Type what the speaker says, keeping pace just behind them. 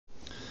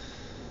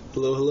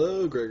Hello,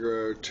 hello,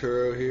 Gregor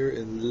Arturo here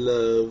in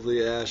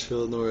lovely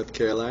Asheville, North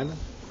Carolina.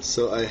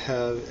 So I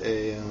have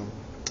a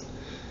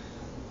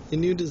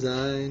new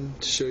design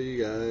to show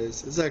you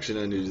guys. It's actually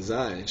not a new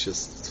design,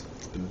 it's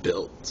been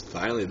built. It's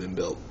finally been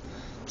built.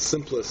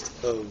 Simplest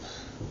of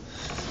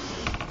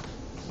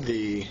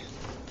the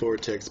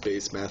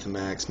vortex-based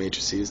mathematics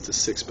matrices, the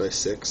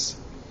 6x6.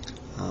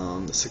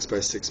 The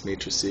 6x6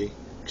 matrice,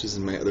 which is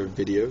in my other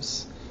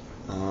videos,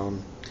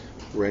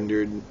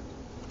 rendered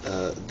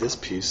this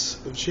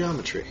piece of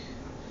geometry.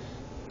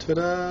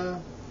 Ta-da!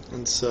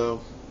 And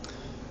so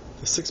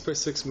the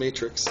 6x6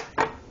 matrix,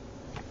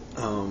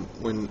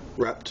 when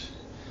wrapped,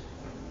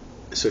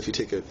 so if you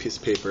take a piece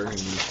of paper and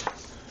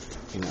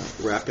you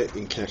wrap it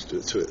and connect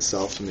it to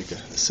itself to make a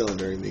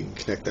cylinder, and you can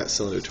connect that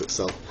cylinder to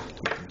itself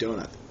to make a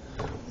donut.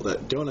 Well,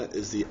 that donut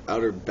is the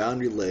outer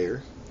boundary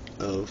layer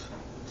of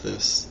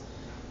this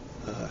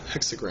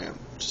hexagram,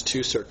 which is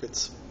two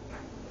circuits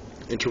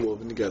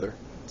interwoven together.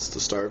 It's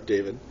the Star of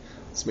David.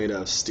 It's made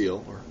out of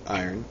steel or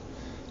iron,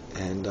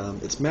 and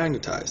it's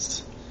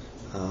magnetized.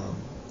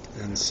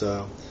 And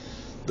so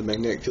the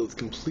magnetic field is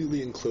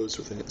completely enclosed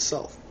within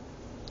itself.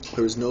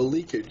 There is no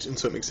leakage, and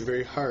so it makes it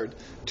very hard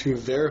to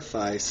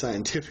verify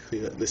scientifically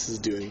that this is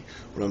doing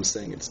what I'm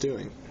saying it's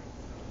doing.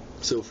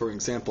 So, for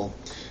example,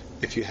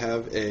 if you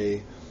have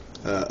a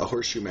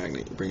horseshoe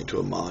magnet, you bring it to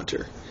a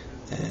monitor,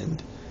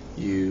 and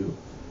you'll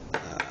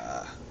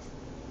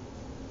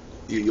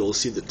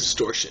see the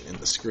distortion in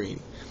the screen.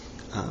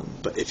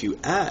 But if you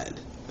add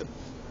a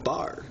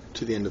bar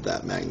to the end of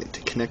that magnet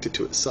to connect it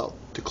to itself,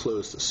 to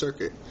close the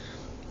circuit,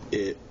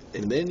 and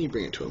then you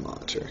bring it to a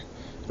monitor,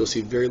 you'll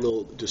see very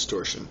little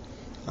distortion,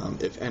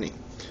 if any,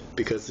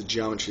 because the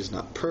geometry is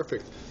not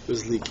perfect.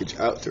 There's leakage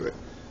out through it.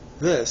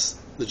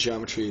 The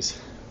geometry is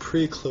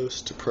pretty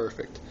close to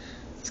perfect.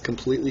 It's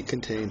completely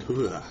contained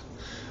within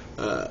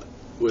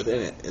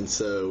it, and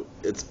so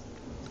this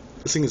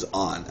thing is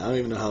on. I don't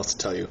even know how else to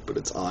tell you, but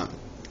it's on.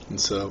 And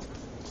so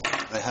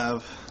I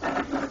have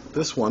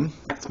this one.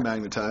 It's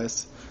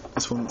magnetized.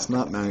 This one that's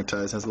not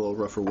magnetized has a little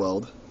rougher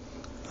weld.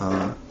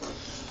 I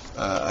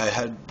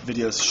had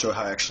videos to show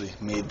how I actually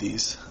made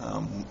these,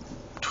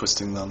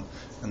 twisting them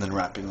and then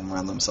wrapping them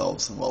around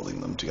themselves and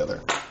welding them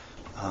together.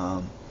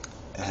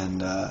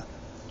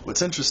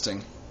 What's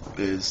interesting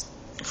is,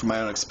 from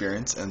my own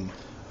experience, and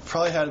I've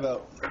probably had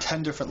about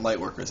 10 different light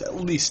workers, at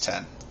least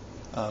 10.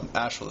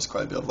 Asheville is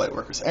quite a bit of light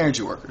workers,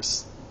 energy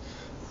workers,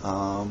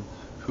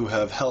 who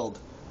have held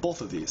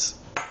both of these.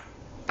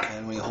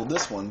 And when you hold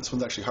this one's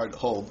actually hard to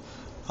hold.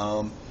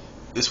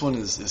 This one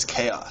is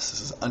chaos.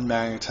 This is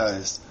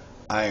unmagnetized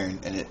iron,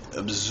 and it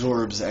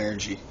absorbs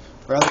energy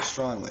rather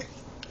strongly.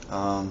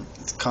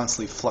 It's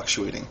constantly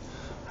fluctuating.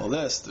 Well,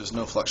 there's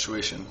no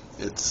fluctuation.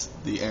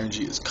 The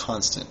energy is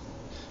constant.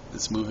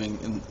 It's moving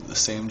in the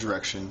same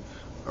direction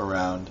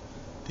around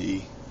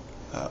the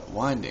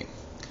winding.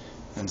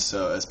 And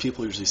so, as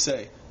people usually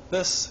say,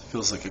 this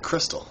feels like a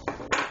crystal.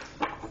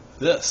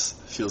 This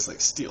feels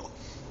like steel.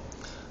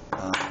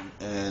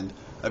 And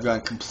I've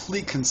gotten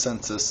complete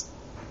consensus.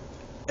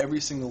 Every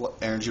single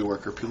energy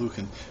worker, people who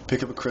can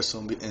pick up a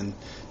crystal and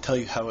tell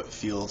you how it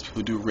feels, people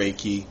who do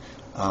Reiki,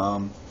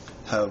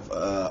 have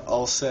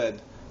all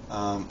said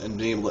and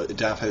been able to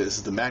identify this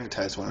as the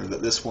magnetized one, or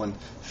that this one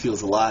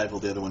feels alive while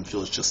the other one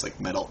feels just like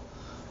metal.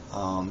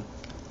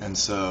 And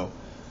so,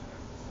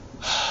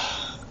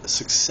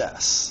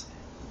 success.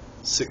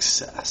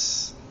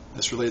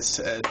 This relates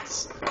to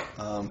Ed's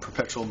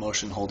perpetual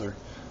motion holder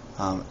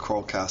at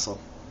Coral Castle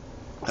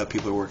that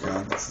people are working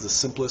on. This is the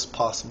simplest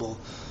possible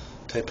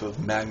type of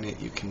magnet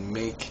you can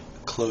make,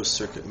 a closed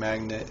circuit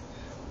magnet.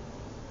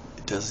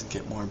 It doesn't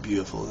get more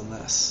beautiful than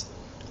this.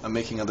 I'm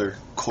making other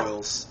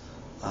coils,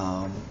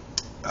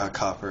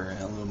 copper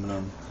and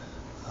aluminum,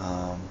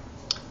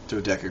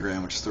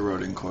 dodecagram, which is the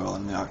rotting coil,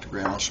 and the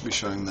octagram. I should be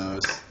showing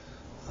those.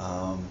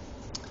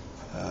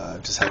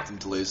 I've just had some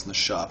delays in the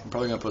shop. I'm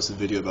probably going to post a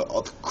video about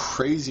all the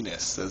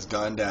craziness that's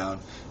gone down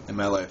in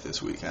my life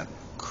this weekend.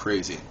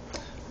 Crazy.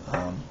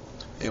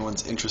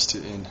 Anyone's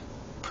interested in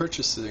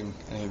purchasing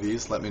any of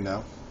these, let me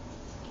know.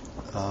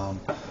 Or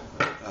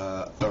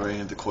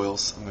any of the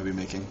coils I'm going to be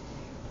making.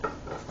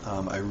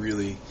 I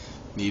really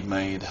need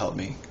money to help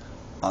me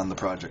on the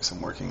projects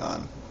I'm working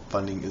on.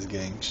 Funding is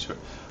getting short.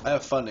 I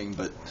have funding,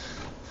 but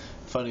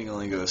funding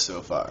only goes so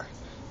far.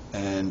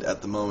 And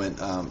at the moment,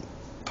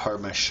 part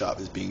of my shop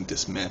is being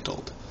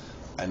dismantled.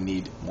 I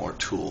need more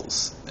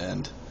tools,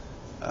 and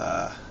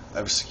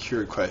I've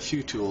secured quite a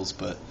few tools,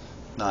 but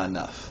not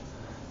enough.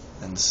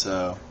 And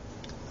so,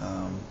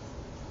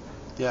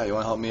 yeah, you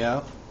want to help me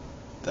out?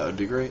 That would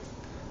be great.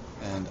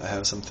 And I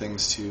have some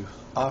things to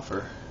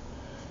offer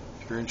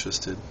if you're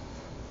interested.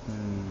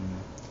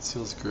 This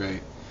feels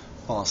great.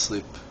 Fall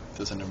asleep with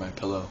this under my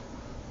pillow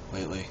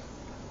lately.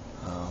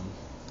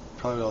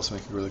 Probably would also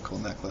make a really cool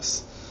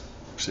necklace.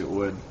 Actually, it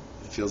would.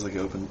 It feels like it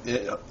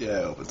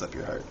opens up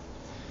your heart.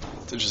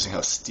 It's interesting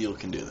how steel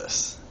can do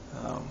this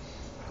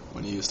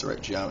when you use the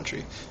right geometry.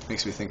 It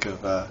makes me think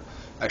of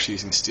actually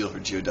using steel for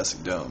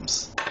geodesic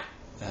domes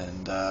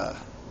and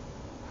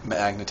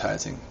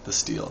magnetizing the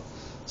steel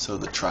So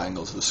the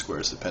triangles, the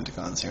squares, the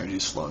pentagons, energy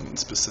is flowing in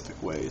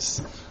specific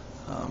ways,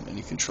 and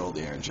you control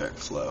the energetic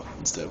flow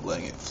instead of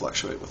letting it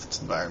fluctuate with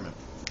its environment.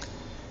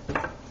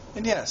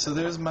 And yeah, so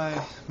there's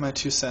my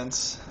 2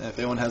 cents. And if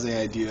anyone has any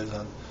ideas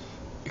on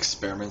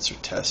experiments or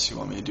tests you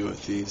want me to do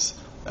with these,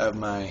 I have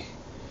my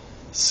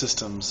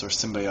systems or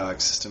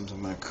symbiotic systems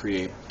I'm going to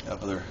create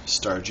of other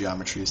star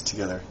geometries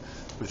together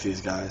with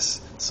these guys.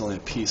 It's only a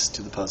piece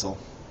to the puzzle,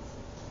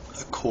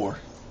 a core,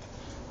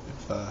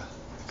 if I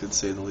could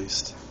say the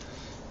least.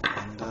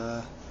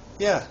 And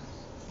yeah,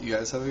 you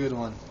guys have a good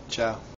one. Ciao.